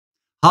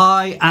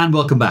Hi and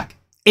welcome back.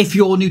 If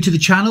you're new to the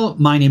channel,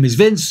 my name is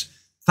Vince.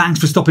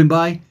 Thanks for stopping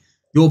by.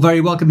 You're very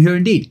welcome here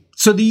indeed.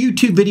 So the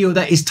YouTube video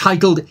that is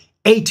titled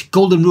 8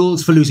 Golden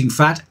Rules for Losing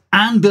Fat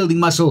and Building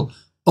Muscle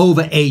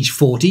Over Age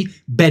 40,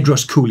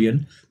 Bedros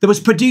Keuilian, that was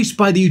produced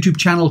by the YouTube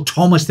channel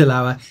Thomas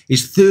DeLauer,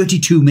 is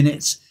 32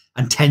 minutes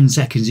and 10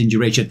 seconds in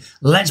duration.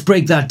 Let's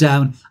break that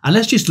down and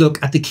let's just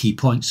look at the key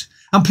points.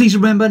 And please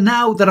remember,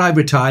 now that I've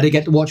retired, I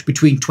get to watch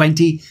between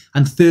 20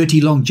 and 30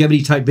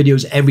 longevity type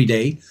videos every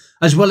day,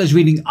 as well as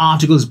reading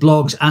articles,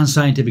 blogs and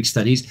scientific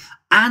studies,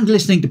 and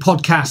listening to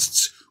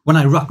podcasts when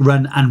I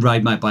run and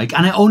ride my bike.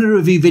 And I only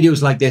review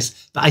videos like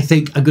this that I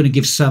think are going to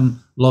give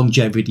some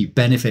longevity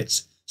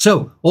benefits.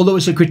 So, although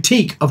it's a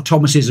critique of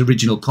Thomas's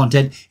original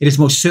content, it is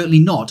most certainly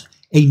not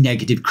a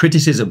negative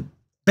criticism.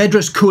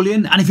 Bedros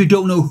Keuilian, and if you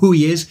don't know who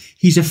he is,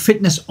 he's a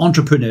fitness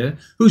entrepreneur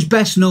who's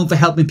best known for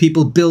helping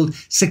people build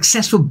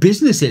successful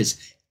businesses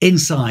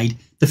inside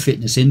the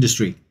fitness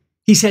industry.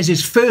 He says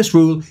his first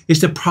rule is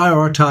to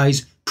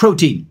prioritize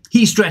protein.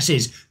 He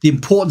stresses the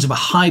importance of a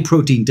high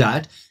protein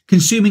diet,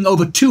 consuming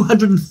over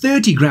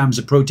 230 grams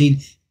of protein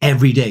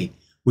every day,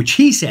 which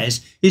he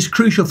says is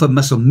crucial for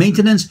muscle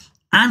maintenance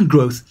and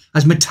growth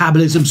as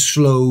metabolism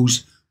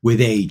slows with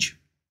age.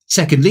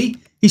 Secondly,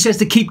 he says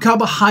to keep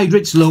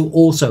carbohydrates low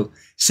also,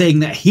 saying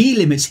that he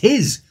limits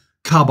his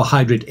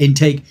carbohydrate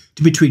intake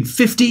to between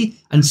 50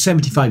 and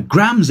 75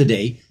 grams a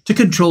day to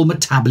control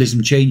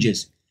metabolism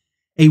changes.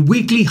 A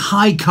weekly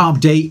high carb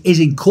day is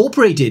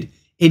incorporated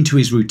into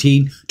his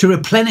routine to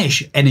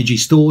replenish energy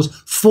stores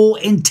for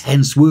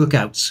intense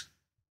workouts.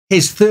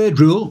 His third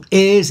rule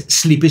is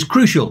sleep is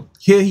crucial.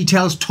 Here he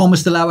tells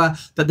Thomas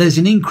DeLauer that there's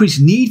an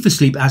increased need for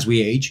sleep as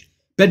we age.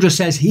 Bedros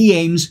says he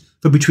aims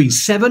for between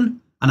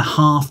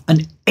 7.5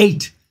 and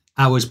 8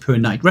 hours per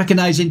night,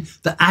 recognizing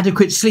that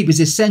adequate sleep is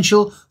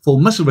essential for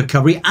muscle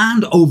recovery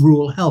and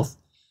overall health.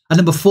 And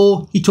number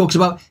 4, he talks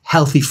about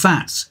healthy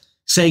fats,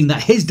 saying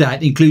that his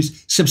diet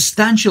includes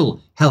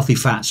substantial healthy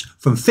fats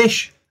from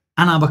fish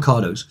and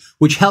avocados,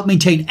 which help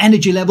maintain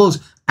energy levels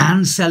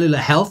and cellular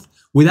health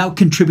without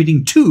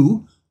contributing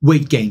to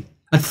weight gain.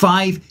 At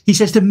 5, he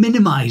says to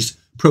minimize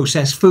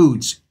processed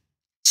foods,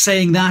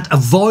 saying that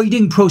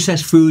avoiding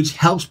processed foods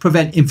helps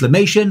prevent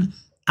inflammation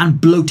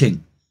and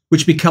bloating,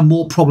 which become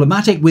more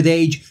problematic with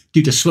age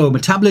due to slower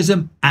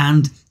metabolism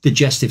and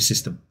digestive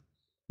system.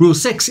 Rule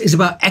 6 is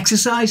about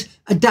exercise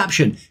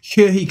adaptation.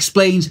 Here he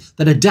explains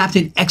that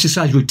adapting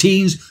exercise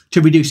routines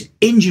to reduce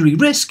injury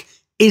risk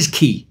is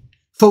key,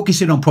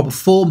 focusing on proper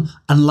form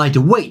and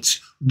lighter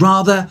weights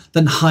rather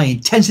than high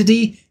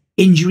intensity,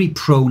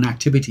 injury-prone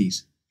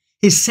activities.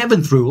 His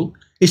 7th rule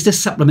is to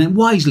supplement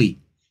wisely.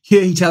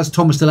 Here he tells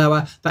Thomas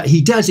DeLauer that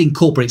he does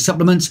incorporate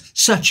supplements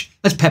such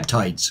as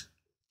peptides.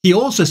 He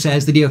also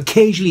says that he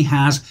occasionally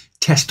has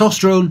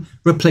testosterone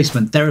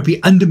replacement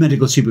therapy under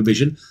medical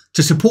supervision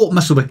to support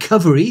muscle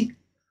recovery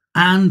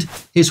and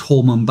his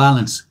hormone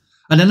balance.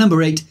 And at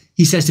number 8,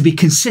 he says to be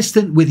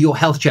consistent with your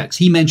health checks.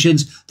 He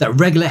mentions that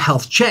regular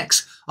health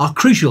checks are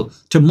crucial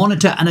to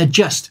monitor and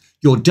adjust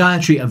your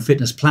dietary and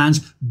fitness plans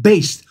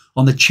based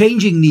on the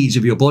changing needs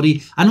of your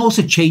body and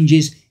also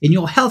changes in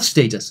your health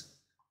status.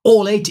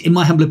 All 8, in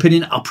my humble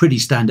opinion, are pretty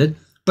standard,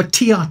 but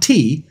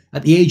TRT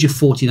at the age of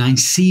 49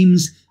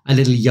 seems a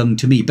little young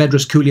to me.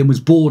 Bedros Keuilian was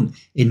born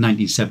in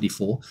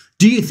 1974.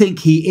 Do you think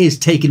he is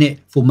taking it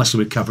for muscle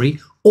recovery,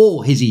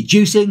 or is he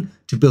juicing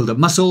to build up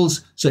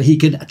muscles so he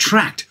can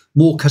attract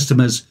more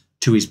customers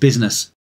to his business?